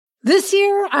This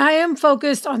year, I am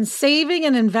focused on saving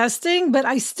and investing, but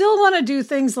I still want to do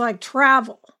things like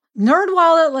travel.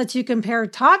 NerdWallet lets you compare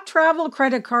top travel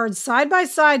credit cards side by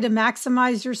side to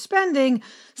maximize your spending,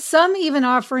 some even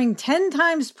offering 10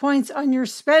 times points on your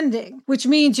spending, which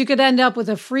means you could end up with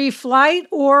a free flight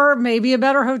or maybe a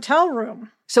better hotel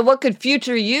room. So what could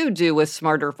future you do with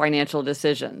smarter financial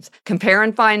decisions? Compare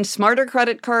and find smarter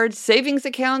credit cards, savings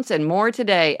accounts, and more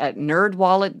today at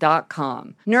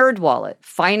nerdwallet.com. NerdWallet,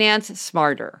 finance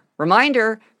smarter.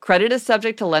 Reminder, credit is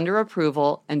subject to lender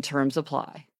approval and terms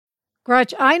apply.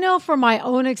 Gretch, I know from my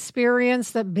own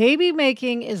experience that baby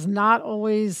making is not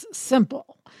always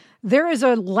simple. There is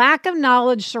a lack of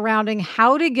knowledge surrounding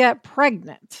how to get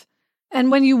pregnant. And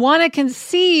when you want to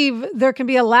conceive, there can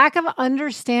be a lack of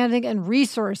understanding and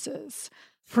resources.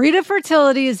 Frida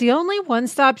Fertility is the only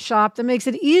one-stop shop that makes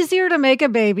it easier to make a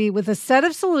baby with a set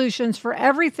of solutions for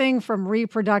everything from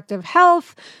reproductive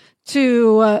health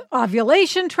to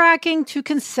ovulation tracking to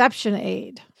conception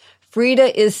aid.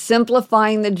 Frida is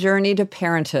simplifying the journey to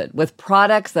parenthood with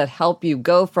products that help you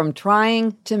go from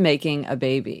trying to making a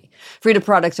baby. Frida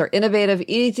products are innovative,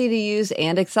 easy to use,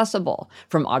 and accessible,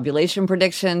 from ovulation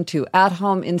prediction to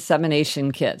at-home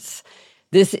insemination kits.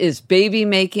 This is baby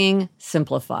making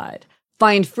simplified.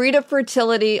 Find Frida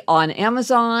Fertility on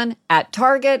Amazon, at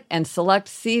Target, and select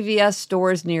CVS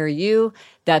stores near you.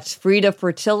 That's Frida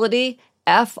Fertility,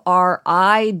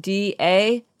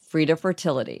 Frida, Frida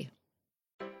Fertility.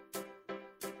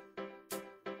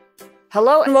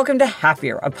 Hello and welcome to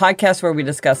Happier, a podcast where we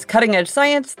discuss cutting-edge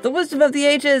science, the wisdom of the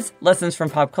ages, lessons from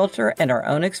pop culture, and our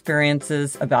own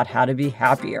experiences about how to be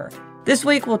happier. This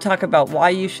week, we'll talk about why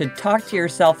you should talk to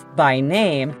yourself by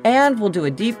name, and we'll do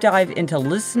a deep dive into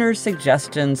listeners'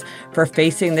 suggestions for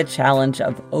facing the challenge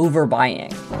of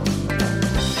overbuying.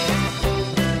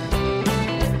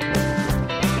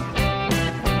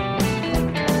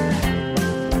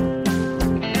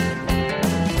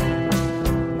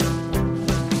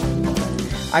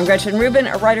 I'm Gretchen Rubin,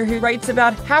 a writer who writes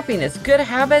about happiness, good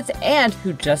habits, and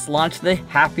who just launched the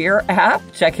Happier app.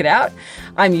 Check it out.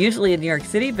 I'm usually in New York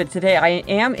City, but today I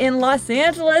am in Los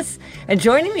Angeles. And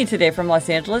joining me today from Los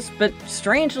Angeles, but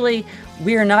strangely,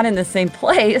 we are not in the same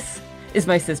place, is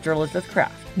my sister Elizabeth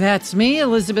Craft. That's me,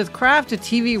 Elizabeth Craft, a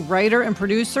TV writer and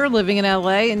producer living in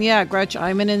LA. And yeah, Gretch,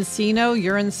 I'm in Encino,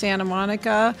 you're in Santa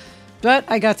Monica, but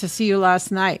I got to see you last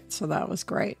night, so that was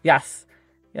great.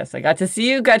 Yes, I got to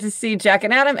see you, got to see Jack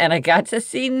and Adam, and I got to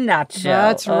see Nacho.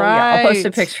 That's right. Yeah. I'll post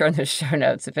a picture in the show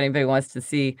notes if anybody wants to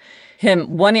see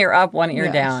him one ear up, one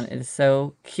ear down. It is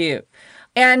so cute.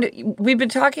 And we've been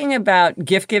talking about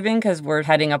gift giving because we're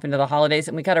heading up into the holidays,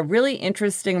 and we got a really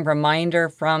interesting reminder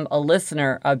from a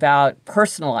listener about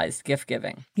personalized gift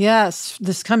giving. Yes,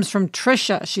 this comes from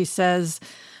Trisha. She says,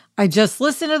 I just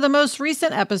listened to the most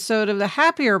recent episode of the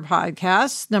Happier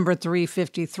podcast, number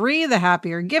 353, the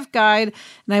Happier Gift Guide,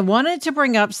 and I wanted to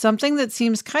bring up something that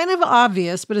seems kind of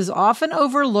obvious, but is often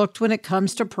overlooked when it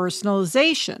comes to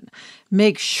personalization.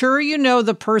 Make sure you know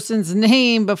the person's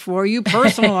name before you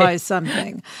personalize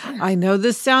something. I know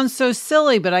this sounds so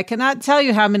silly, but I cannot tell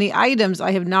you how many items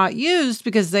I have not used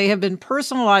because they have been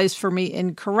personalized for me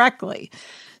incorrectly.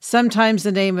 Sometimes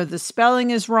the name of the spelling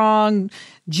is wrong,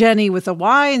 Jenny with a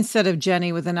Y instead of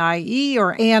Jenny with an I-E,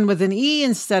 or Anne with an E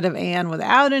instead of Anne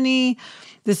without an E.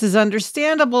 This is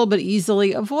understandable but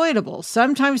easily avoidable.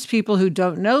 Sometimes people who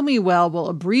don't know me well will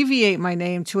abbreviate my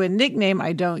name to a nickname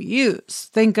I don't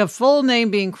use. Think of full name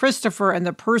being Christopher and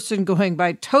the person going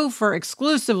by Topher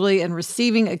exclusively and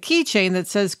receiving a keychain that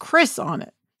says Chris on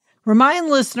it. Remind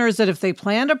listeners that if they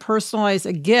plan to personalize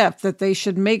a gift, that they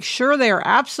should make sure they are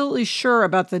absolutely sure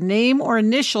about the name or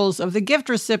initials of the gift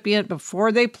recipient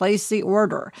before they place the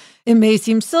order. It may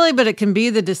seem silly, but it can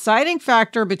be the deciding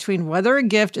factor between whether a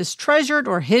gift is treasured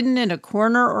or hidden in a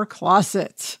corner or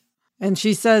closet. And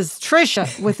she says,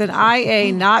 Trisha with an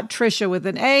I-A, not Trisha with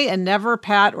an A, and never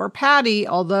Pat or Patty,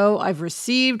 although I've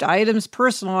received items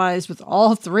personalized with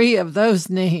all three of those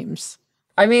names.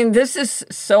 I mean, this is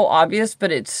so obvious,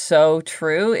 but it's so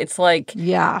true. It's like,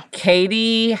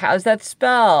 Katie, how's that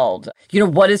spelled? You know,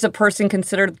 what is a person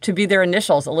considered to be their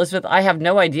initials? Elizabeth, I have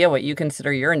no idea what you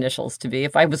consider your initials to be.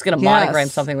 If I was going to monogram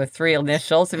something with three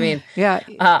initials, I mean,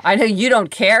 I know you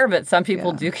don't care, but some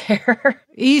people do care.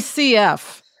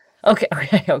 ECF.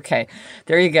 Okay.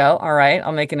 There you go. All right.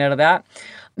 I'll make a note of that.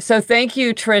 So thank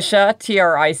you, Trisha,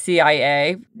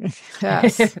 Tricia,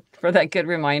 yes. for that good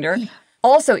reminder.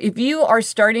 Also, if you are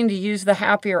starting to use the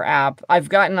Happier app, I've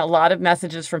gotten a lot of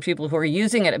messages from people who are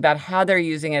using it about how they're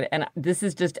using it, and this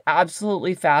is just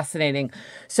absolutely fascinating.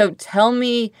 So tell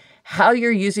me how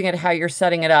you're using it, how you're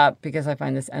setting it up, because I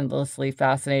find this endlessly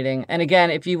fascinating. And again,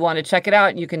 if you want to check it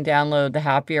out, you can download the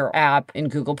Happier app in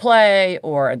Google Play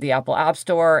or the Apple App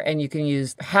Store, and you can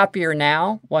use Happier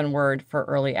Now, one word, for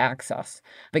early access.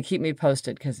 But keep me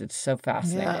posted because it's so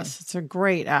fascinating. Yes, it's a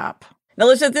great app. Now,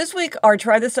 Lisa, this week, our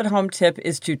Try This at Home tip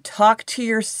is to talk to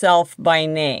yourself by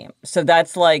name. So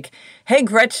that's like, hey,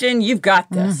 Gretchen, you've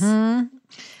got this. Mm-hmm.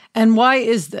 And why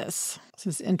is this?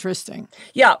 This is interesting.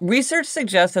 Yeah, research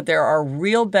suggests that there are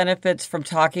real benefits from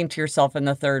talking to yourself in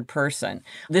the third person.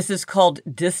 This is called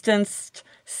distanced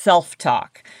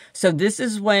self-talk. So this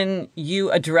is when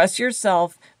you address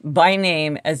yourself by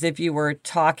name as if you were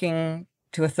talking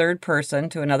to a third person,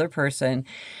 to another person.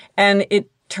 And it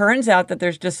turns out that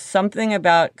there's just something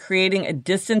about creating a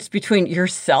distance between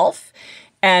yourself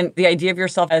and the idea of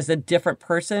yourself as a different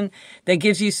person that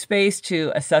gives you space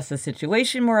to assess the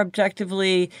situation more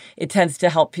objectively. It tends to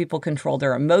help people control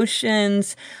their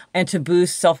emotions and to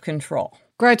boost self-control.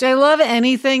 Gretch, I love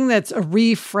anything that's a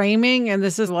reframing, and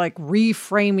this is like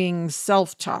reframing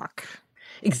self-talk.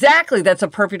 Exactly. That's a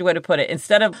perfect way to put it.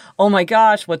 Instead of, oh my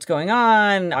gosh, what's going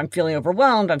on? I'm feeling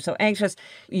overwhelmed. I'm so anxious.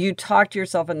 You talk to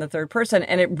yourself in the third person,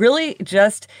 and it really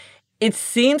just, it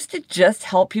seems to just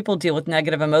help people deal with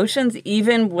negative emotions,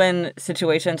 even when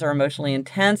situations are emotionally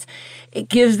intense. It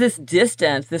gives this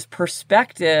distance, this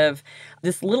perspective,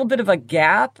 this little bit of a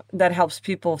gap that helps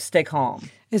people stay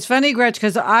calm. It's funny, Gretch,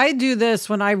 because I do this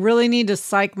when I really need to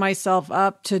psych myself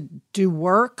up to do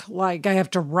work. Like I have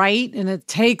to write and it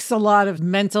takes a lot of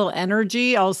mental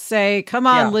energy. I'll say, come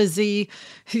on, Lizzie,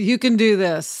 you can do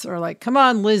this. Or like, come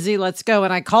on, Lizzie, let's go.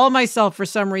 And I call myself for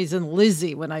some reason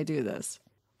Lizzie when I do this.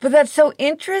 But that's so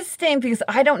interesting because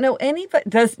I don't know anybody.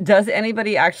 Does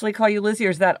anybody actually call you Lizzie,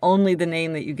 or is that only the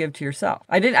name that you give to yourself?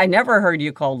 I never heard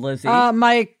you called Lizzie.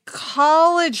 My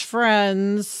college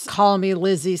friends call me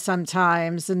Lizzie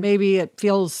sometimes, and maybe it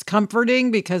feels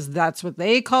comforting because that's what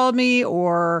they call me,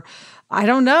 or I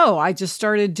don't know. I just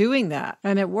started doing that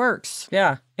and it works.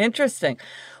 Yeah, interesting.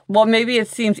 Well, maybe it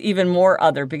seems even more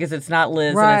other because it's not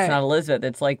Liz and it's not Elizabeth.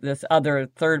 It's like this other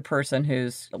third person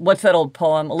who's, what's that old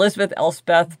poem? Elizabeth,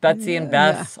 Elspeth, Betsy, and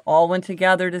Bess all went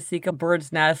together to seek a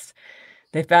bird's nest.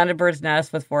 They found a bird's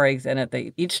nest with 4 eggs in it.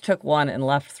 They each took one and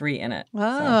left 3 in it.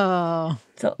 Oh.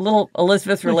 So a little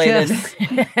Elizabeth-related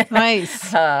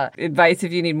nice advice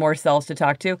if you need more selves to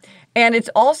talk to. And it's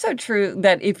also true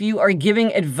that if you are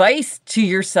giving advice to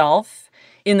yourself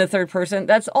in the third person,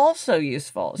 that's also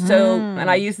useful. So, and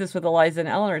I use this with Eliza and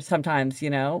Eleanor sometimes,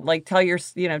 like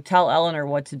tell Eleanor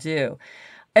what to do.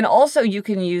 And also you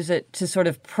can use it to sort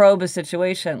of probe a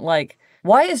situation like,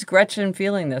 why is Gretchen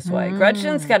feeling this way?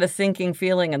 Gretchen's got a sinking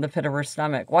feeling in the pit of her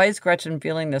stomach. Why is Gretchen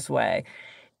feeling this way?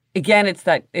 Again,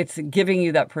 it's giving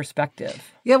you that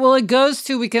perspective. Yeah, well, it goes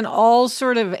to we can all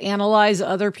sort of analyze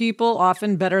other people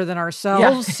often better than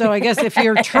ourselves. Yeah. So I guess if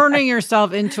you're turning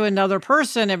yourself into another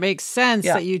person, it makes sense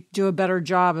that you do a better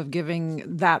job of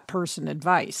giving that person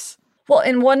advice. Well,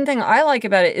 and one thing I like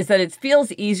about it is that it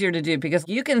feels easier to do because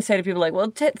you can say to people like,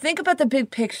 well, think about the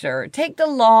big picture, take the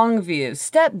long view,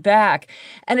 step back.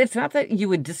 And it's not that you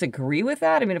would disagree with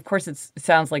that. I mean, of course, it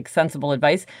sounds like sensible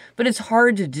advice, but it's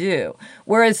hard to do.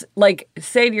 Whereas like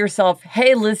say to yourself,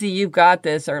 hey, Lizzie, you've got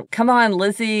this, or come on,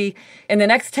 Lizzie, in the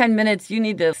next 10 minutes, you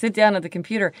need to sit down at the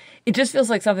computer. It just feels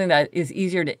like something that is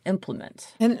easier to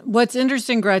implement. And what's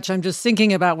interesting, Gretch, I'm just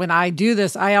thinking about when I do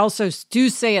this, I also do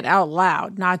say it out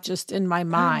loud, not just in my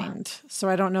mind. So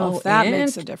I don't know if that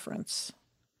makes a difference.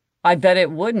 I bet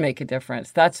it would make a difference.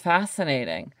 That's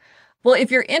fascinating. Well,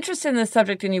 if you're interested in this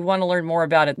subject and you want to learn more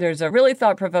about it, there's a really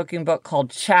thought-provoking book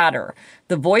called Chatter,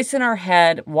 The Voice in Our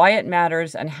Head, Why It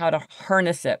Matters, and How to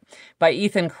Harness It by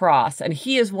Ethan Kross. And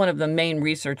he is one of the main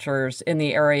researchers in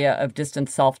the area of distant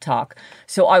self-talk.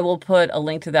 So I will put a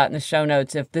link to that in the show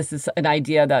notes if this is an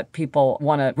idea that people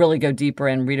want to really go deeper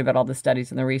and read about all the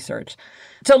studies and the research.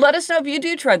 So let us know if you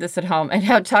do try this at home and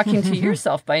how talking to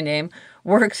yourself by name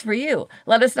works for you.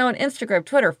 Let us know on Instagram,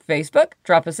 Twitter, Facebook.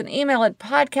 Drop us an email at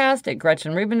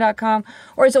podcast@GretchenRubin.com.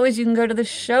 Or as always, you can go to the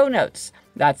show notes.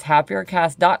 That's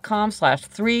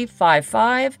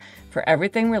happiercast.com/355 for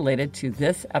everything related to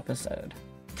this episode.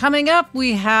 Coming up,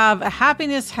 we have a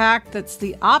happiness hack that's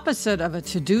the opposite of a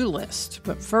to-do list.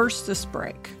 But first, this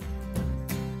break.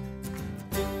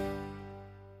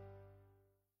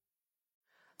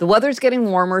 The weather's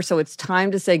getting warmer, so it's time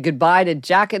to say goodbye to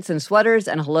jackets and sweaters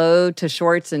and hello to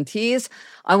shorts and tees.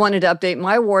 I wanted to update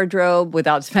my wardrobe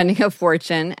without spending a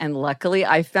fortune, and luckily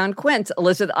I found Quince.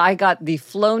 Elizabeth, I got the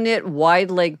Flow Knit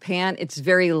wide leg pant. It's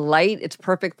very light. It's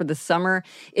perfect for the summer.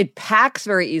 It packs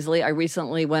very easily. I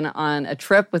recently went on a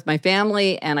trip with my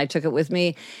family, and I took it with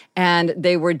me, and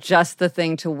they were just the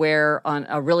thing to wear on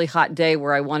a really hot day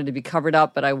where I wanted to be covered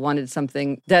up, but I wanted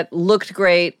something that looked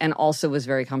great and also was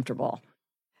very comfortable.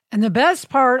 And the best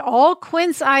part, all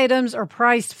Quince items are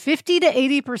priced 50 to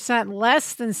 80%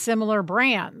 less than similar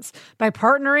brands. By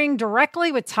partnering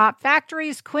directly with top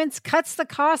factories, Quince cuts the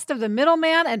cost of the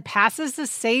middleman and passes the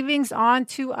savings on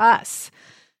to us.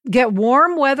 Get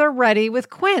warm weather ready with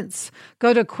Quince.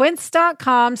 Go to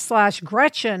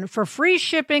quince.com/Gretchen for free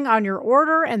shipping on your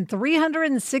order and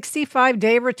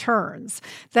 365-day returns.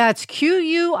 That's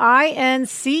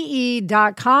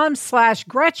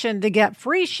QUINCE.com/Gretchen to get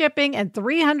free shipping and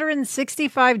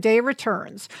 365-day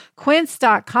returns.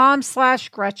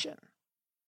 Quince.com/Gretchen.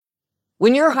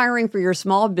 When you're hiring for your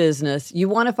small business, you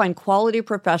want to find quality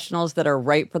professionals that are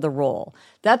right for the role.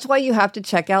 That's why you have to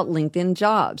check out LinkedIn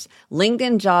Jobs.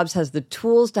 LinkedIn Jobs has the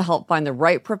tools to help find the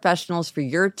right professionals for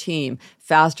your team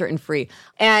faster and free.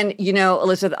 And, you know,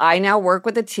 Elizabeth, I now work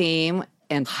with a team,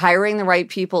 and hiring the right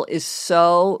people is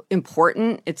so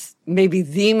important. It's maybe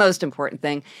the most important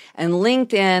thing. And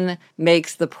LinkedIn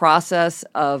makes the process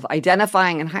of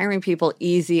identifying and hiring people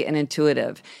easy and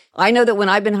intuitive. I know that when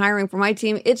I've been hiring for my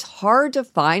team, it's hard to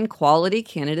find quality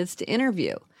candidates to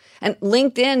interview. And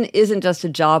LinkedIn isn't just a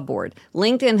job board.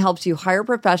 LinkedIn helps you hire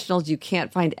professionals you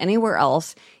can't find anywhere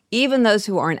else, even those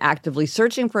who aren't actively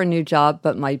searching for a new job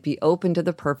but might be open to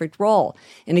the perfect role.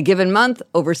 In a given month,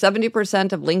 over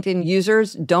 70% of LinkedIn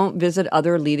users don't visit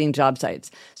other leading job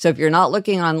sites. So if you're not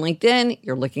looking on LinkedIn,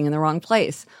 you're looking in the wrong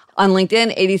place. On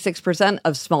LinkedIn, 86%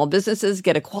 of small businesses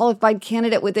get a qualified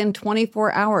candidate within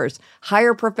 24 hours.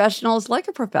 Hire professionals like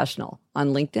a professional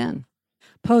on LinkedIn.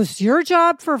 Post your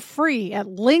job for free at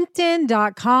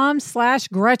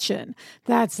linkedin.com/Gretchen.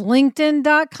 That's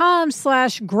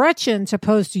linkedin.com/Gretchen to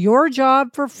post your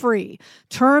job for free.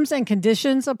 Terms and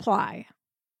conditions apply.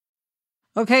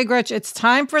 Okay, Gretchen, it's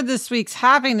time for this week's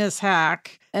happiness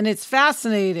hack, and it's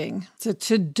fascinating. It's a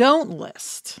to-don't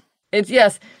list.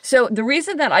 Yes. So the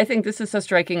reason that I think this is so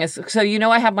striking is, so you know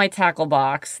I have my tackle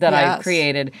box that I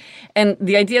created. And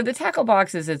the idea of the tackle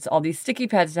box is it's all these sticky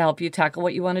pads to help you tackle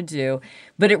what you want to do.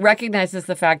 But it recognizes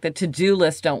the fact that to-do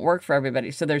lists don't work for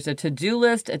everybody. So there's a to-do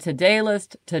list, a today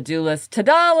list, to-do list,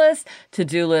 to-da list,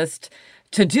 to-do list,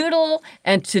 to doodle,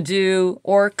 and to do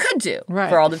or could do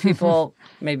for all the people,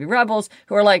 maybe rebels,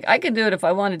 who are like, I could do it if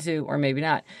I wanted to, or maybe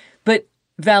not. But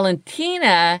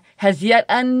Valentina has yet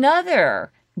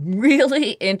another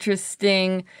really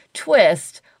interesting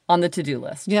twist on the to-do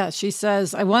list. Yeah, she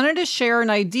says, I wanted to share an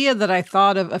idea that I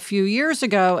thought of a few years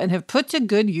ago and have put to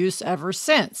good use ever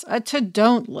since, a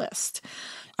to-don't list.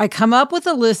 I come up with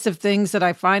a list of things that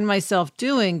I find myself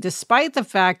doing despite the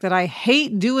fact that I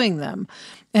hate doing them,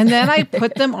 and then I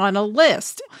put them on a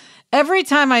list. Every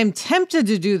time I'm tempted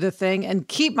to do the thing and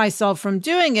keep myself from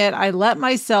doing it, I let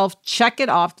myself check it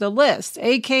off the list,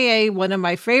 aka one of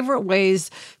my favorite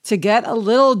ways to get a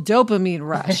little dopamine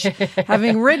rush.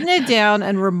 Having written it down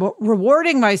and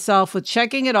rewarding myself with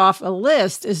checking it off a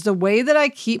list is the way that I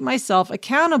keep myself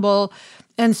accountable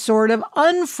and sort of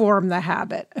unform the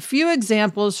habit. A few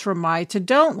examples from my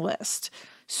to-don't list.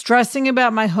 Stressing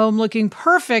about my home looking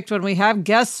perfect when we have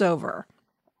guests over.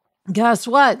 Guess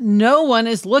what? No one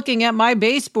is looking at my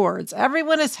baseboards.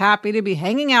 Everyone is happy to be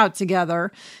hanging out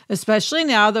together, especially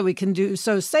now that we can do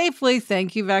so safely,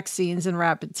 thank you vaccines and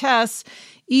rapid tests,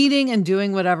 eating and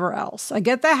doing whatever else. I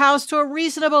get the house to a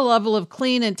reasonable level of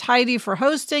clean and tidy for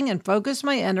hosting and focus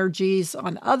my energies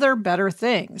on other better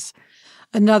things.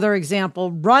 Another example,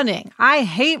 running. I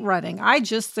hate running. I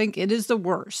just think it is the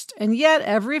worst. And yet,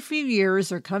 every few years,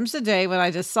 there comes a day when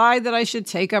I decide that I should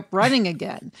take up running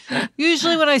again.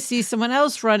 Usually when I see someone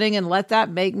else running and let that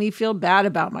make me feel bad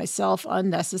about myself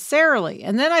unnecessarily.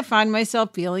 And then I find myself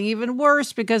feeling even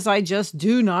worse because I just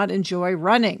do not enjoy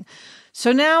running.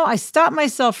 So now I stop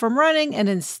myself from running and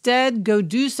instead go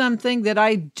do something that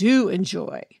I do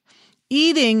enjoy.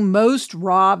 Eating most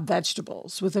raw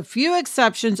vegetables. With a few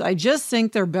exceptions, I just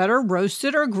think they're better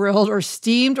roasted or grilled or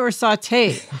steamed or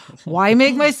sautéed. Why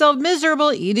make myself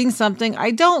miserable eating something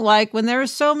I don't like when there are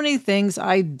so many things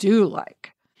I do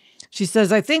like? She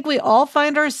says, I think we all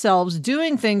find ourselves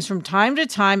doing things from time to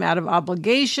time out of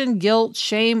obligation, guilt,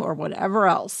 shame, or whatever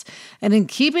else. And in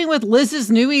keeping with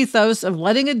Liz's new ethos of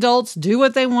letting adults do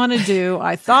what they want to do,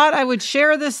 I thought I would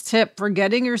share this tip for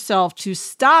getting yourself to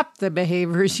stop the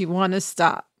behaviors you want to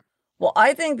stop. Well,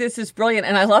 I think this is brilliant.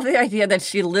 And I love the idea that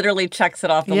she literally checks it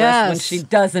off the list when she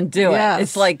doesn't do it.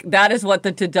 It's like, that is what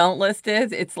the to-don't list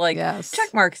is. It's like,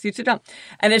 check marks, you to-don't.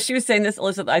 And as she was saying this,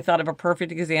 Elizabeth, I thought of a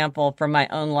perfect example from my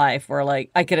own life where like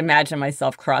I could imagine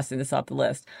myself crossing this off the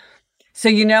list. So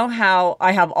you know how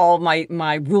I have all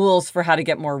my rules for how to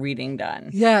get more reading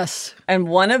done. Yes. And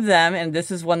one of them, and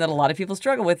this is one that a lot of people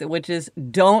struggle with, which is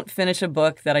don't finish a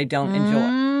book that I don't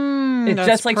enjoy. It's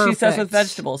just like she says with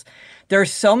vegetables. There are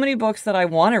so many books that I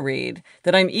want to read,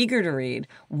 that I'm eager to read.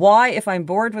 Why, if I'm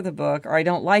bored with a book or I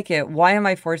don't like it, why am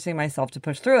I forcing myself to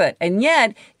push through it? And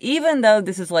yet, even though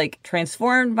this has like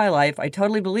transformed my life, I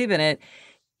totally believe in it,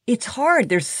 it's hard.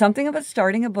 There's something about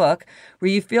starting a book where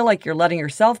you feel like you're letting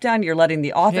yourself down, you're letting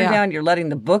the author down, you're letting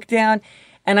the book down.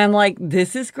 And I'm like,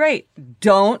 this is great.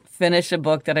 Don't finish a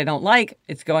book that I don't like.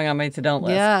 It's going on my to-don't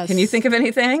list. Yes. Can you think of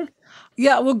anything?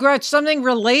 Yeah, well, Gretch, something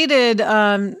related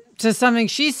to something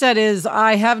she said is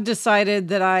I have decided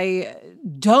that I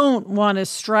don't want to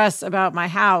stress about my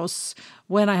house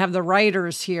when I have the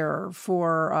writers here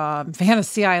for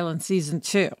Fantasy Island Season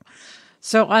 2.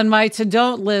 So on my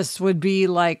to-don't list would be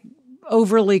like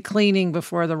overly cleaning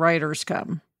before the writers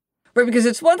come. Right, because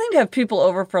it's one thing to have people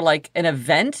over for like an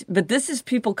event, but this is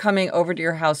people coming over to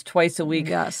your house twice a week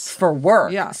for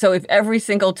work. Yeah. So if every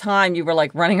single time you were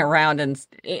like running around and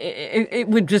it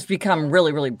would just become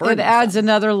really, really burdensome. It adds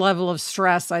another level of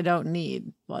stress I don't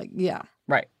need. Like, yeah.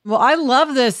 Right. Well, I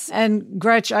love this. And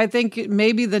Gretch, I think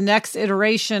maybe the next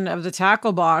iteration of the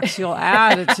Tackle Box, you'll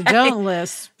add a to-don't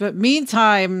list. But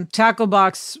meantime, Tackle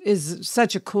Box is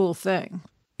such a cool thing.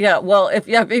 Yeah, well, if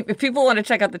people want to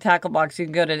check out the Tackle Box, you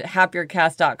can go to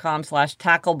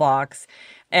happiercast.com/tacklebox.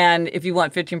 And if you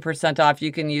want 15% off,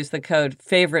 you can use the code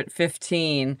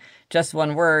favorite15, just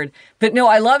one word. But no,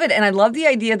 I love it. And I love the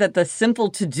idea that the simple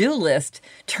to-do list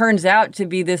turns out to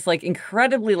be this like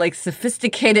incredibly like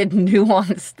sophisticated,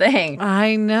 nuanced thing.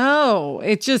 I know.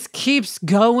 It just keeps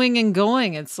going and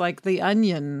going. It's like the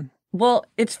onion. Well,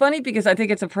 it's funny because I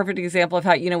think it's a perfect example of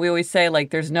how, we always say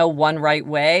like there's no one right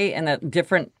way and that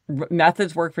different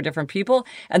methods work for different people.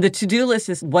 And the to-do list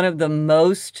is one of the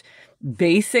most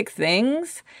basic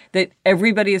things that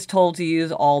everybody is told to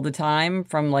use all the time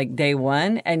from like day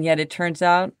one. And yet it turns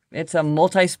out it's a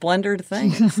multi-splendored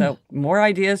thing. So more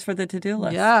ideas for the to-do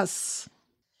list. Yes.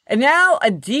 And now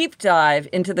a deep dive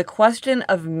into the question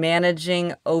of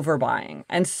managing overbuying.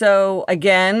 And so,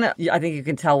 again, I think you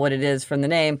can tell what it is from the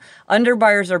name.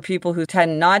 Underbuyers are people who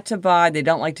tend not to buy. They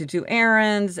don't like to do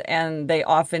errands, and they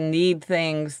often need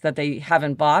things that they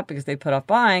haven't bought because they put off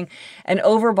buying. And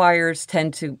overbuyers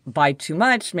tend to buy too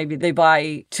much. Maybe they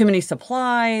buy too many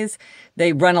supplies.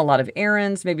 They run a lot of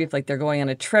errands. Maybe if like they're going on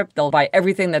a trip, they'll buy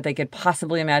everything that they could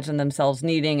possibly imagine themselves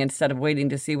needing instead of waiting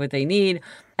to see what they need.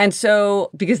 And so,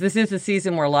 because this is a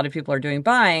season where a lot of people are doing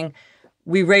buying,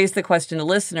 we raise the question to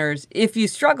listeners, if you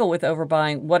struggle with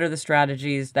overbuying, what are the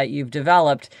strategies that you've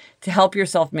developed to help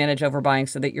yourself manage overbuying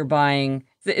so that you're buying?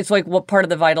 It's like what part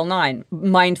of the Vital Nine,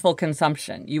 mindful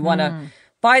consumption. You want to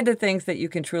buy the things that you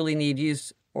can truly need,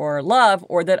 use, or love,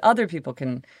 or that other people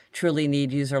can truly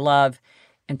need, use, or love.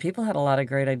 And people had a lot of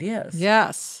great ideas.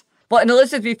 Yes. Well, and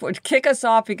Elizabeth, before kick us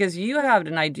off, because you have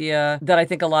an idea that I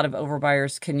think a lot of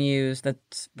overbuyers can use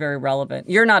that's very relevant.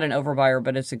 You're not an overbuyer,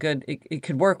 but it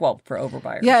could work well for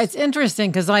overbuyers. Yeah, it's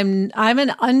interesting because I'm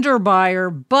an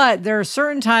underbuyer, but there are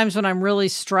certain times when I'm really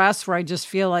stressed where I just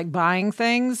feel like buying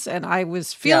things. And I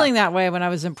was feeling that way when I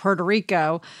was in Puerto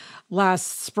Rico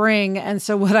last spring. And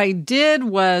so what I did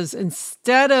was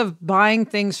instead of buying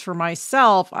things for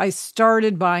myself, I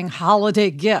started buying holiday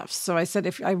gifts. So I said,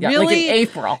 if I really, like in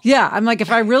April. Yeah. I'm like,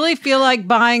 if I really feel like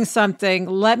buying something,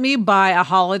 let me buy a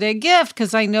holiday gift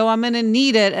because I know I'm going to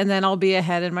need it. And then I'll be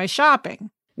ahead in my shopping.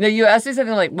 No, you asked me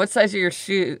something like, what size are your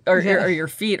shoes or your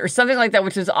feet or something like that,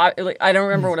 which is, like, I don't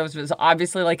remember what it was. It was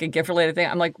obviously like a gift-related thing.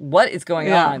 I'm like, what is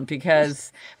going on?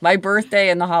 Because my birthday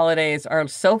and the holidays are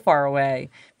so far away,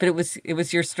 but it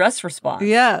was your stress response.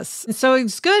 Yes. So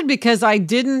it's good because I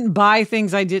didn't buy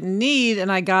things I didn't need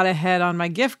and I got ahead on my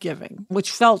gift giving, which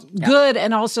felt good.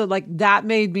 And also like that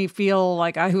made me feel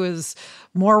like I was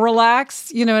more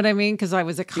relaxed, you know what I mean? Because I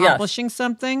was accomplishing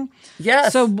something.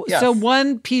 Yes. So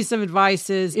one piece of advice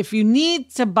is if you need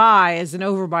to buy as an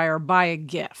overbuyer, buy a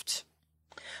gift.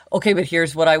 Okay, but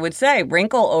here's what I would say.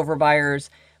 Wrinkle overbuyers,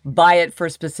 buy it for a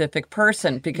specific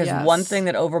person. Because one thing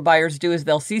that overbuyers do is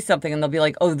they'll see something and they'll be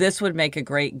like, oh, this would make a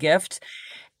great gift.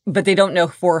 But they don't know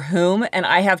for whom. And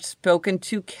I have spoken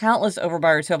to countless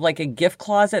overbuyers who have like a gift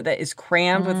closet that is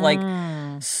crammed with like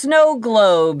snow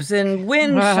globes and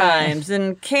wind chimes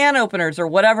and can openers or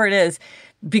whatever it is,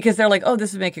 because they're like, oh,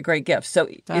 this would make a great gift. So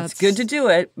it's good to do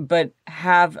it, but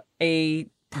have a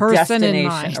person in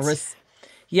mind.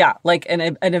 Yeah, like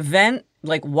an event,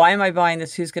 like why am I buying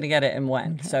this? Who's going to get it and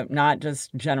when? Okay. So not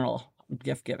just general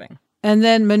gift giving. And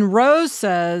then Monroe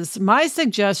says, my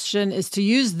suggestion is to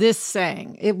use this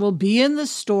saying, it will be in the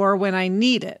store when I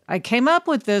need it. I came up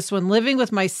with this when living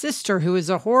with my sister, who is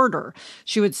a hoarder.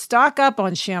 She would stock up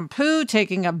on shampoo,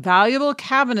 taking up valuable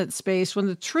cabinet space, when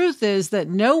the truth is that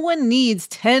no one needs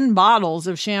 10 bottles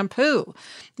of shampoo.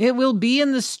 It will be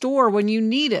in the store when you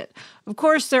need it. Of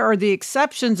course, there are the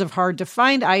exceptions of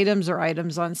hard-to-find items or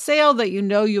items on sale that you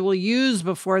know you will use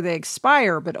before they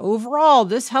expire, but overall,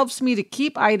 this helps me to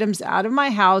keep items out of my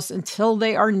house until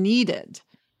they are needed.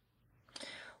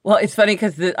 Well, it's funny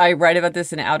because I write about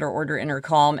this in Outer Order, Inner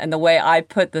Calm, and the way I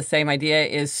put the same idea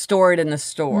is store it in the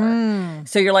store.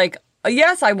 So you're like,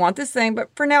 yes, I want this thing, but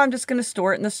for now I'm just going to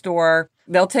store it in the store.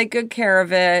 They'll take good care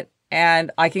of it.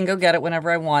 And I can go get it whenever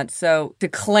I want. So to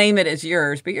claim it as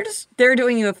yours, but they're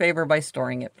doing you a favor by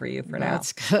storing it for you for now.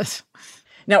 That's good.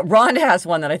 Now, Rhonda has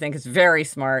one that I think is very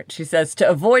smart. She says, to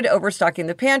avoid overstocking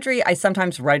the pantry, I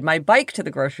sometimes ride my bike to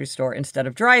the grocery store instead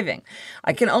of driving.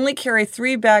 I can only carry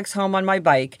 3 bags home on my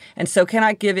bike, and so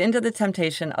cannot give in to the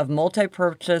temptation of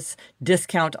multi-purchase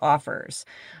discount offers.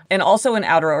 And also in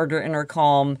Outer Order, Inner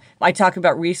Calm, I talk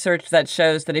about research that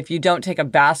shows that if you don't take a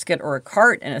basket or a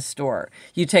cart in a store,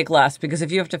 you take less. Because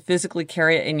if you have to physically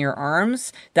carry it in your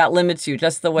arms, that limits you,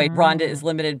 just the way Rhonda is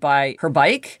limited by her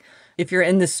bike. If you're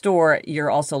in the store, you're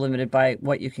also limited by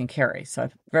what you can carry. So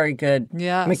very good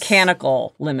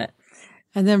mechanical limit.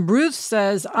 And then Ruth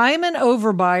says, I'm an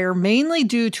overbuyer mainly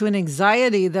due to an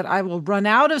anxiety that I will run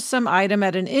out of some item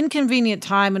at an inconvenient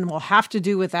time and will have to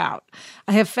do without.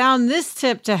 I have found this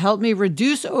tip to help me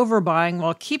reduce overbuying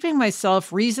while keeping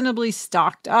myself reasonably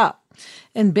stocked up.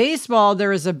 In baseball,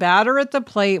 there is a batter at the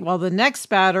plate while the next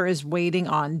batter is waiting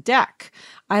on deck.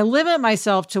 I limit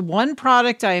myself to one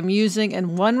product I am using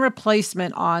and one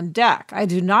replacement on deck. I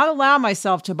do not allow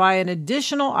myself to buy an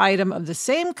additional item of the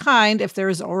same kind if there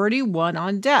is already one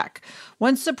on deck.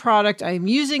 Once the product I am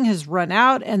using has run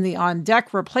out and the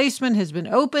on-deck replacement has been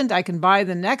opened, I can buy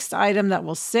the next item that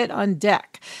will sit on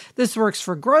deck. This works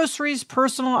for groceries,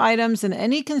 personal items, and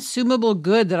any consumable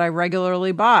good that I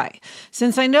regularly buy.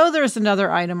 Since I know there's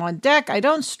another item on deck, I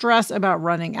don't stress about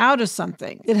running out of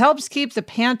something. It helps keep the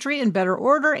pantry in better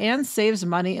order and saves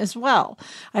money as well.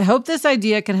 I hope this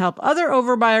idea can help other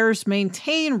overbuyers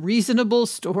maintain reasonable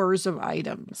stores of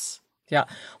items. Yeah.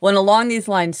 Well, and along these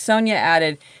lines, Sonia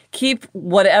added, keep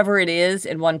whatever it is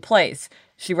in one place.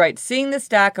 She writes, seeing the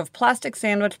stack of plastic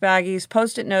sandwich baggies,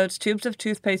 Post-it notes, tubes of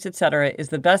toothpaste, etc., is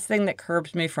the best thing that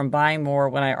curbs me from buying more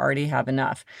when I already have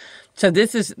enough. So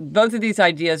both of these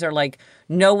ideas are like,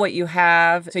 know what you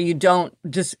have so you don't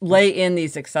just lay in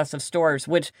these excessive stores,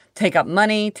 which take up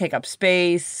money, take up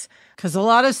space. Because a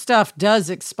lot of stuff does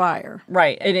expire.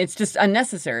 Right. And it's just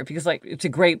unnecessary because, like, it's a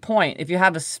great point. If you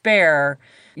have a spare,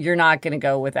 you're not going to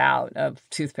go without a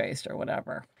toothpaste or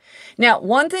whatever. Now,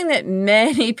 one thing that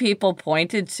many people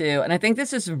pointed to, and I think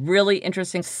this is really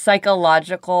interesting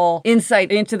psychological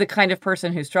insight into the kind of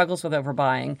person who struggles with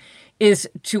overbuying, is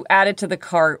to add it to the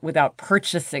cart without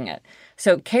purchasing it.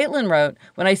 So Caitlin wrote,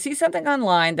 when I see something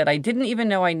online that I didn't even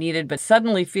know I needed but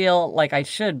suddenly feel like I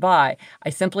should buy, I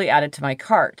simply add it to my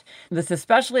cart. This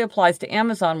especially applies to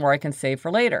Amazon where I can save for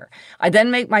later. I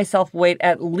then make myself wait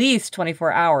at least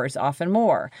 24 hours, often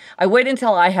more. I wait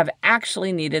until I have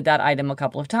actually needed that item a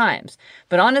couple of times.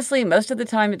 But honestly, most of the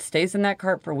time it stays in that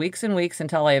cart for weeks and weeks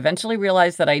until I eventually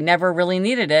realize that I never really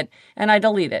needed it and I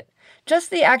delete it.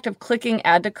 Just the act of clicking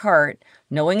add to cart,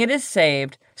 knowing it is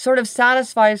saved, sort of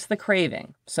satisfies the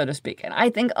craving, so to speak. And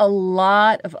I think a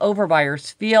lot of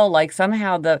overbuyers feel like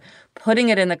somehow the putting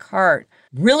it in the cart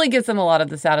really gives them a lot of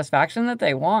the satisfaction that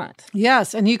they want.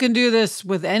 Yes, and you can do this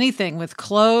with anything. With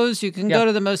clothes, you can go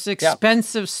to the most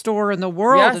expensive store in the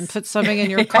world and put something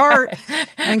in your cart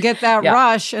and get that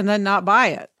rush and then not buy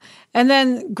it. And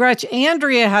then Gretch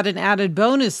Andrea had an added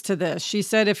bonus to this. She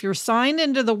said, if you're signed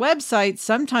into the website,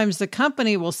 sometimes the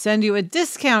company will send you a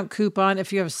discount coupon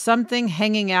if you have something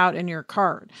hanging out in your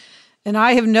cart. And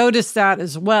I have noticed that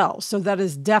as well. So that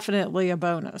is definitely a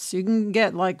bonus. You can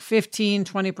get like 15,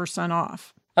 20%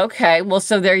 off. Okay, well,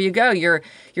 so there you go. You're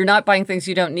not buying things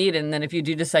you don't need. And then if you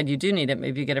do decide you do need it,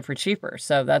 maybe you get it for cheaper.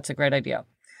 So that's a great idea.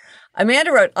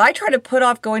 Amanda wrote, I try to put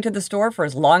off going to the store for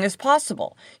as long as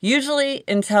possible, usually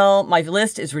until my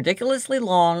list is ridiculously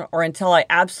long or until I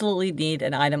absolutely need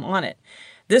an item on it.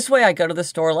 This way I go to the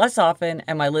store less often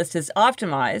and my list is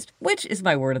optimized, which is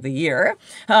my word of the year,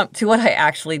 to what I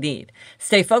actually need.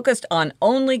 Stay focused on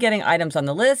only getting items on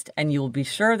the list and you will be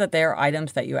sure that they are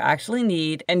items that you actually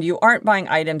need and you aren't buying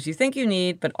items you think you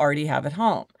need but already have at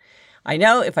home. I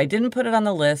know if I didn't put it on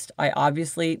the list, I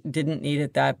obviously didn't need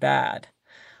it that bad.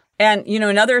 And,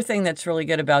 another thing that's really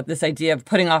good about this idea of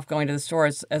putting off going to the store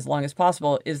as long as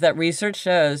possible is that research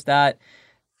shows that,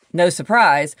 no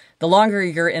surprise, the longer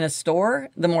you're in a store,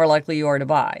 the more likely you are to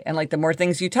buy. And the more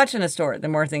things you touch in a store, the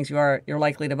more things you're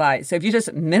likely to buy. So if you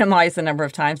just minimize the number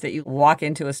of times that you walk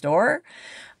into a store,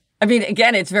 I mean,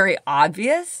 again, it's very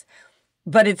obvious,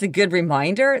 but it's a good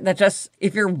reminder that just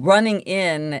if you're running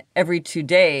in every 2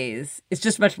 days, it's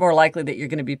just much more likely that you're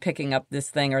going to be picking up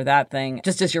this thing or that thing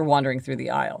just as you're wandering through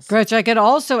the aisles. Gretch, I could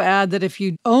also add that if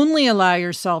you only allow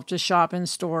yourself to shop in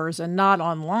stores and not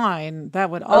online,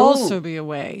 that would also be a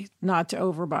way not to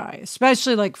overbuy,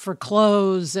 especially for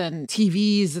clothes and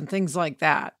TVs and things like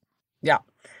that. Yeah.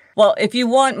 Well, if you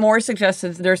want more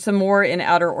suggestions, there's some more in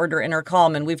Outer Order Inner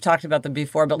Calm, and we've talked about them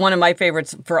before. But one of my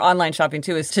favorites for online shopping,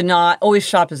 too, is to not always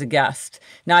shop as a guest,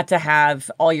 not to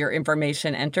have all your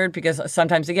information entered, because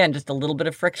sometimes, again, just a little bit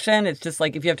of friction. It's just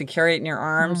if you have to carry it in your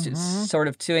arms, it's sort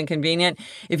of too inconvenient.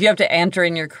 If you have to enter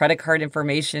in your credit card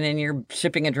information and your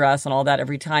shipping address and all that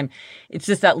every time, it's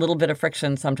just that little bit of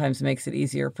friction sometimes makes it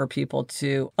easier for people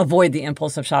to avoid the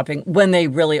impulse of shopping when they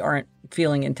really aren't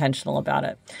feeling intentional about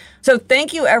it. So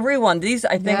thank you, everyone. These,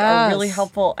 I think, are really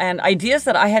helpful and ideas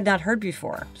that I had not heard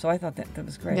before. So I thought that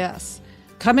was great. Yes.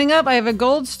 Coming up, I have a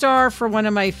gold star for one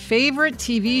of my favorite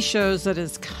TV shows that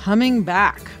is coming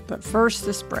back. But first,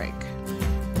 this break.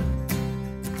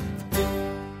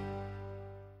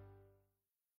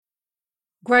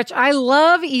 Gretch, I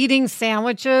love eating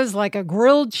sandwiches, like a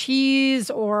grilled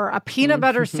cheese or a peanut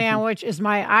butter sandwich is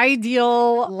my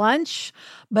ideal lunch,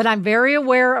 but I'm very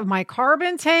aware of my carb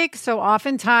intake, so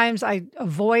oftentimes I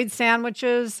avoid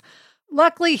sandwiches.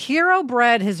 Luckily, Hero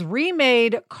Bread has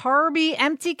remade carby,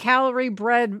 empty-calorie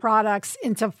bread products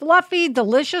into fluffy,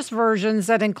 delicious versions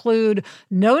that include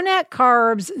no net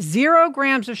carbs, 0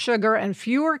 grams of sugar, and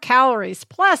fewer calories.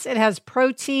 Plus, it has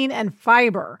protein and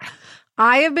fiber.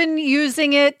 I have been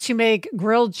using it to make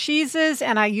grilled cheeses,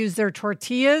 and I use their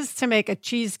tortillas to make a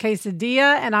cheese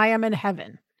quesadilla, and I am in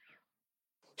heaven.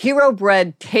 Hero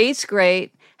Bread tastes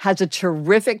great, has a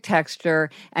terrific texture,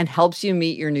 and helps you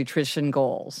meet your nutrition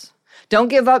goals. Don't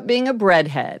give up being a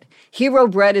breadhead. Hero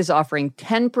Bread is offering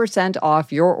 10%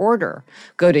 off your order.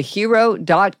 Go to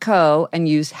hero.co and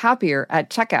use Happier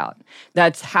at checkout.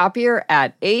 That's Happier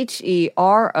at HERO.co.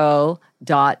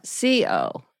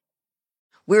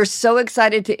 We're so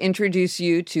excited to introduce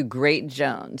you to Great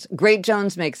Jones. Great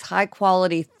Jones makes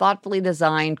high-quality, thoughtfully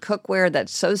designed cookware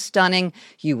that's so stunning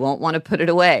you won't want to put it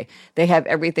away. They have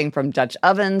everything from Dutch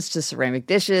ovens to ceramic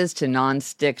dishes to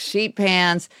non-stick sheet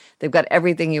pans. They've got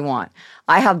everything you want.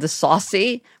 I have the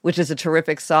Saucy, which is a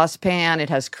terrific saucepan. It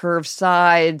has curved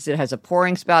sides. It has a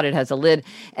pouring spout. It has a lid.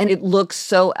 And it looks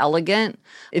so elegant.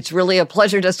 It's really a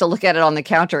pleasure just to look at it on the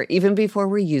counter, even before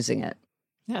we're using it.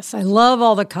 Yes, I love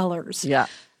all the colors. Yeah.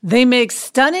 They make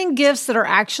stunning gifts that are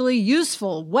actually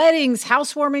useful. Weddings,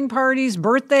 housewarming parties,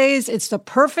 birthdays. It's the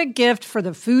perfect gift for the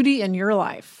foodie in your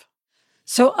life.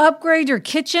 So upgrade your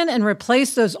kitchen and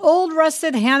replace those old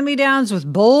rusted hand-me-downs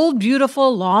with bold,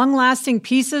 beautiful, long-lasting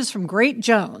pieces from Great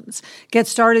Jones. Get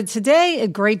started today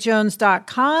at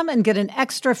greatjones.com and get an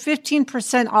extra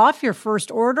 15% off your first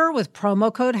order with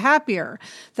promo code HAPPIER.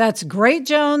 That's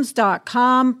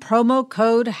greatjones.com, promo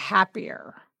code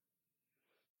HAPPIER.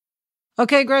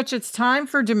 Okay, Gretch, it's time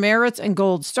for demerits and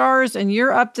gold stars, and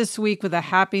you're up this week with a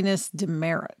happiness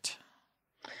demerit.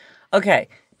 Okay.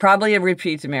 Probably a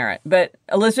repeat demerit. But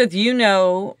Elizabeth, you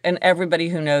know, and everybody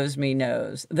who knows me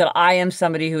knows that I am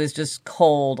somebody who is just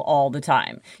cold all the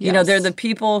time. Yes. You know, they're the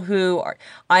people who are,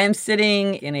 I am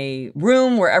sitting in a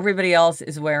room where everybody else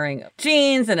is wearing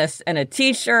jeans and a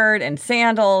t-shirt and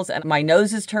sandals, and my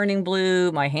nose is turning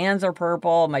blue, my hands are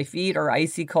purple, my feet are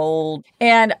icy cold.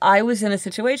 And I was in a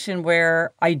situation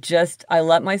where I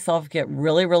let myself get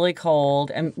really, really cold.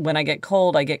 And when I get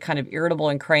cold, I get kind of irritable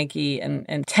and cranky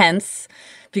and tense,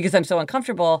 because I'm so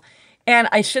uncomfortable. And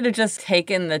I should have just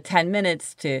taken the 10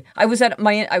 minutes I was at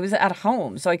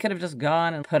home, so I could have just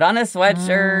gone and put on a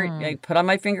sweatshirt, put on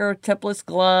my fingertipless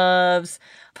gloves,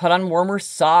 put on warmer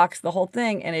socks, the whole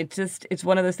thing. And it's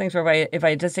one of those things where if I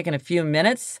had just taken a few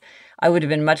minutes, I would have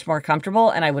been much more comfortable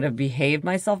and I would have behaved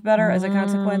myself better as a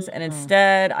consequence. And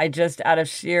instead, I just, out of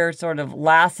sheer sort of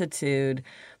lassitude,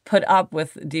 put up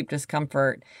with deep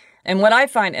discomfort. And what I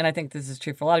find, and I think this is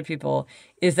true for a lot of people,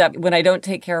 is that when I don't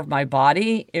take care of my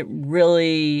body, it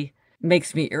really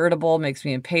makes me irritable, makes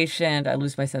me impatient. I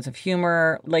lose my sense of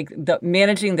humor.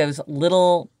 Managing those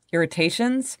little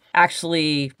irritations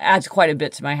actually adds quite a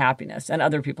bit to my happiness and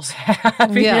other people's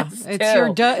happiness.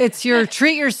 It's your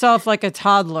treat yourself like a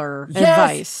toddler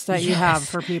advice that you have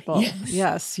for people.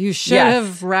 Yes. You should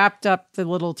have wrapped up the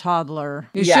little toddler.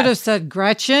 You should have said,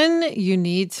 Gretchen, you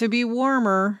need to be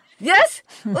warmer. Yes.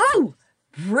 Ooh.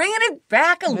 Bringing it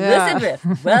back, Elizabeth.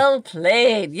 Yeah. Well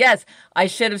played. Yes, I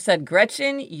should have said,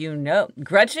 Gretchen,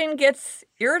 Gretchen gets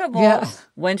irritable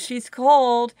when she's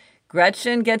cold.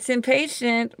 Gretchen gets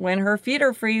impatient when her feet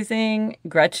are freezing.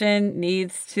 Gretchen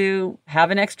needs to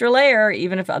have an extra layer,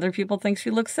 even if other people think she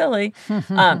looks silly.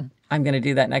 I'm going to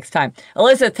do that next time.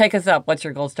 Elizabeth, take us up. What's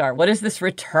your gold star? What is this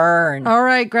return? All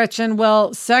right, Gretchen.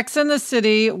 Well, Sex and the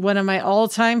City, one of my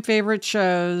all-time favorite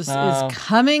shows, is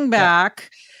coming back. Yeah.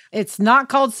 It's not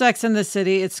called Sex and the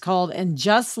City. It's called And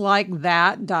Just Like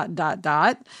That, ...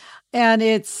 And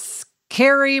it's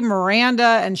Carrie, Miranda,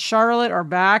 and Charlotte are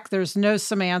back. There's no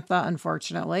Samantha,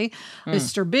 unfortunately.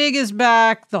 Mr. Big is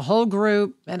back, the whole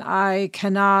group, and I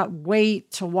cannot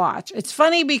wait to watch. It's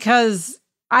funny because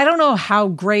I don't know how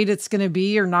great it's going to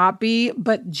be or not be,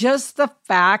 but just the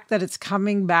fact that it's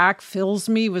coming back fills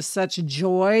me with such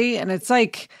joy. And it's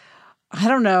like, I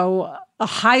don't know, a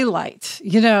highlight,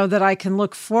 that I can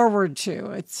look forward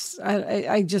to.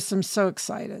 I just am so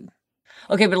excited.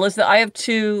 Okay, but listen, I have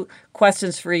 2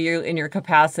 questions for you in your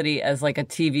capacity as like a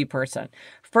TV person.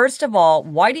 First of all,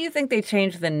 why do you think they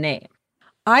changed the name?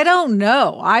 I don't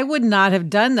know. I would not have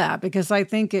done that because I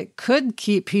think it could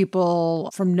keep people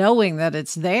from knowing that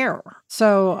it's there.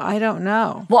 So I don't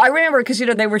know. Well, I remember because,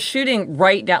 they were shooting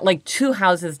right down, like 2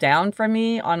 houses down from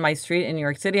me on my street in New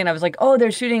York City. And I was like, oh,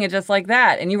 they're shooting it just like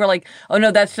that. And you were like, oh,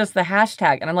 no, that's just the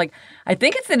hashtag. And I'm like, I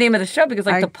think it's the name of the show because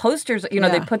the posters,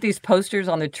 they put these posters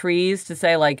on the trees to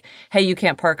say like, hey, you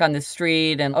can't park on this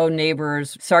street. And, oh,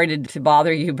 neighbors, sorry to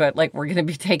bother you, but like we're going to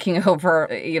be taking over,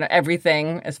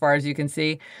 everything as far as you can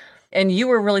see. And you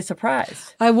were really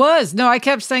surprised. I was. No, I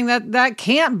kept saying that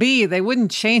can't be. They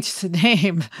wouldn't change the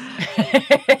name.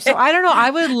 So I don't know. I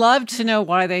would love to know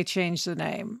why they changed the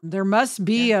name. There must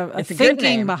be a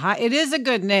thinking behind. It is a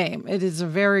good name. It is a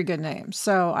very good name.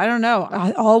 So I don't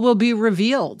know. All will be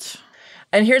revealed.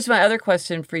 And here's my other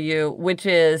question for you, which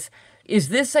is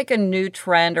this like a new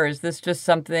trend or is this just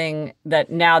something that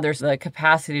now there's the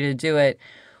capacity to do it?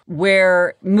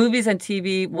 Where movies and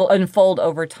TV will unfold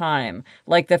over time,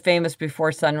 like the famous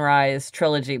Before Sunrise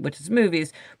trilogy, which is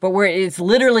movies, but where it's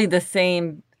literally the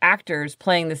same actors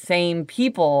playing the same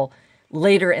people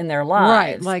later in their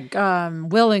lives. Right,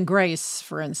 like Will and Grace,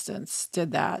 for instance,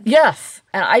 did that. Yes,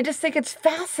 and I just think it's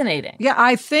fascinating. Yeah,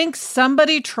 I think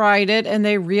somebody tried it and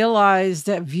they realized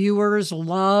that viewers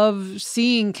love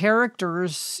seeing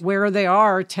characters where they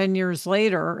are 10 years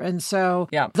later. And so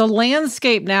the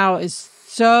landscape now is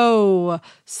so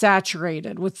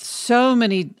saturated with so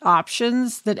many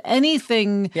options that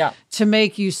anything to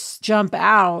make you jump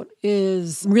out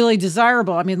is really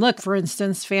desirable. I mean, look, for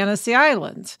instance, Fantasy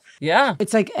Island. Yeah.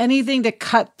 It's like anything to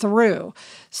cut through.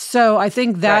 So I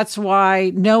think that's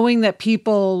why, knowing that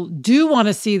people do want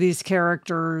to see these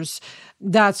characters,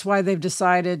 that's why they've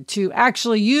decided to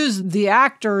actually use the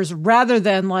actors rather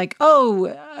than like,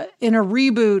 in a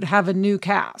reboot, have a new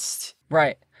cast.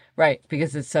 Right,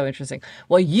 because it's so interesting.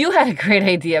 Well, you had a great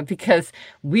idea because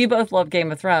we both love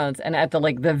Game of Thrones. And at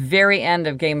the very end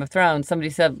of Game of Thrones,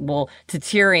 somebody said, to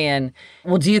Tyrion,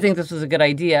 do you think this was a good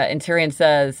idea? And Tyrion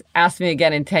says, ask me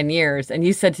again in 10 years. And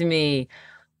you said to me,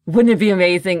 wouldn't it be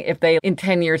amazing if they in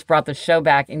 10 years brought the show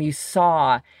back and you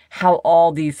saw how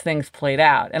all these things played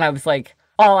out? And I was like,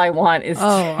 all I want is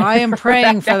I am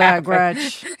praying for that,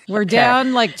 Gretch. We're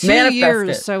down like 2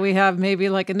 years, so we have maybe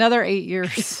like another 8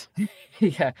 years.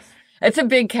 Yeah, it's a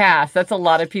big cast. That's a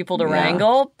lot of people to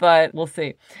wrangle, but we'll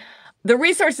see. The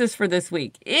resources for this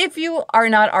week. If you are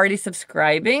not already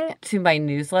subscribing to my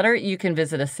newsletter, you can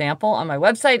visit a sample on my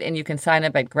website and you can sign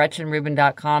up at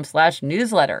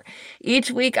GretchenRubin.com/newsletter.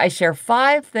 Each week, I share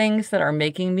 5 things that are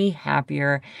making me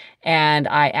happier. And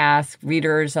I ask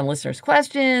readers and listeners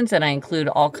questions, and I include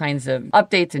all kinds of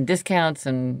updates and discounts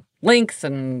and links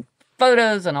and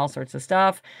photos and all sorts of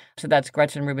stuff. So that's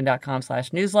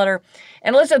GretchenRubin.com/newsletter.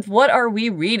 And Elizabeth, what are we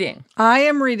reading? I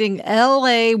am reading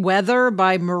L.A. Weather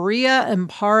by Maria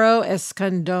Amparo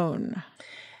Escandón.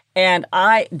 And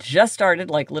I just started,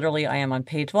 literally I am on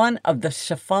page 1 of The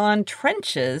Chiffon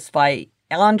Trenches by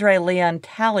Andre Leon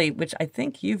Talley, which I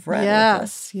think you've read.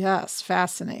 Yes,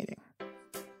 fascinating.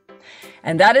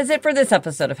 And that is it for this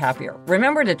episode of Happier.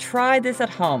 Remember to try this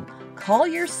at home. call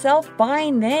yourself by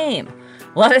name.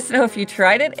 Let us know if you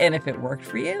tried it and if it worked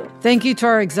for you. Thank you to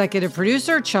our executive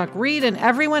producer, Chuck Reed, and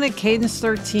everyone at Cadence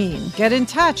 13. Get in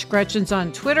touch. Gretchen's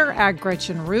on Twitter at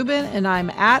Gretchen Rubin, and I'm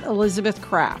at Elizabeth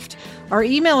Kraft. Our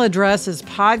email address is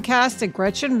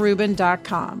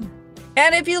podcast@GretchenRubin.com.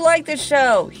 And if you like the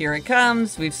show, here it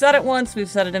comes. We've said it once, we've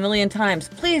said it a million times.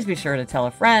 Please be sure to tell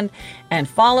a friend and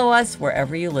follow us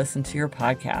wherever you listen to your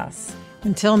podcasts.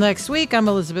 Until next week, I'm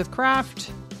Elizabeth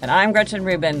Kraft. And I'm Gretchen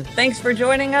Rubin. Thanks for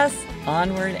joining us.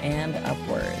 Onward and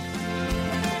upward.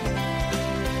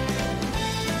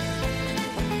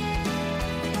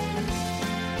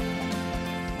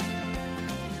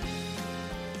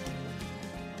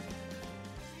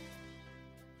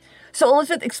 So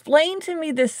Elizabeth, explain to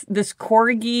me this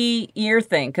corgi ear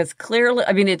thing, because clearly,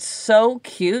 I mean, it's so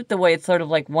cute the way it's sort of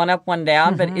like one up, one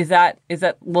down. But is that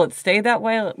will it stay that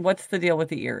way? What's the deal with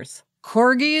the ears?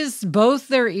 Corgis, both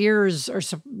their ears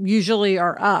usually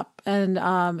are up, and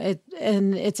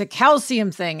it's a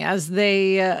calcium thing. As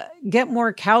they get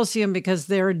more calcium because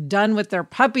they're done with their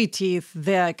puppy teeth,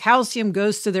 the calcium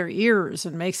goes to their ears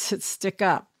and makes it stick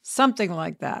up, something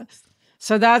like that.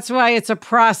 So that's why it's a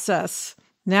process.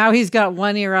 Now he's got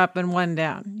one ear up and one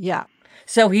down. Yeah.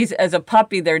 So he's, as a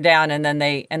puppy, they're down, and then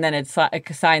it's a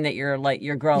sign that you're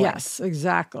growing. Yes,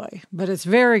 exactly. But it's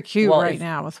very cute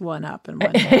now with one up and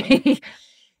one down.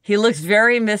 He looks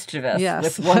very mischievous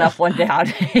with one up, one down.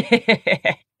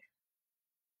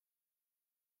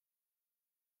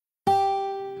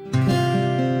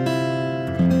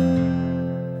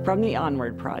 From the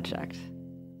Onward Project.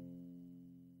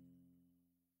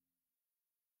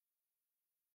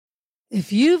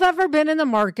 If you've ever been in the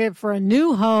market for a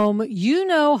new home, you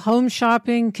know home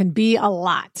shopping can be a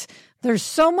lot. There's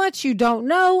so much you don't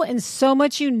know and so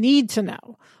much you need to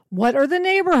know. What are the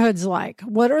neighborhoods like?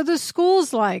 What are the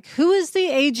schools like? Who is the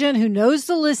agent who knows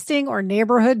the listing or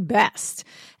neighborhood best?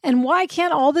 And why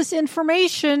can't all this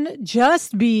information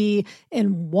just be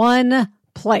in one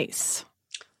place?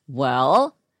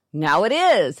 Well, now it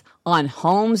is on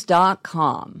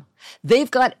Homes.com. They've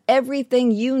got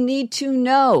everything you need to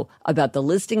know about the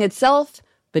listing itself,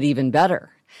 but even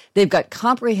better, they've got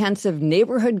comprehensive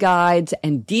neighborhood guides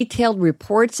and detailed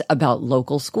reports about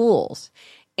local schools.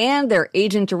 And their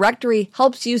agent directory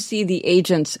helps you see the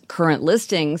agent's current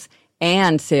listings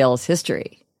and sales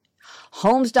history.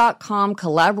 Homes.com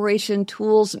collaboration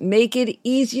tools make it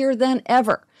easier than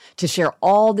ever to share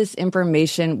all this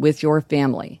information with your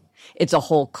family. It's a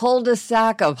whole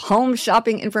cul-de-sac of home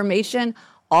shopping information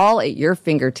all at your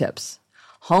fingertips.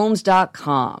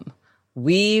 Homes.com.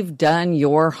 We've done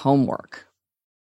your homework.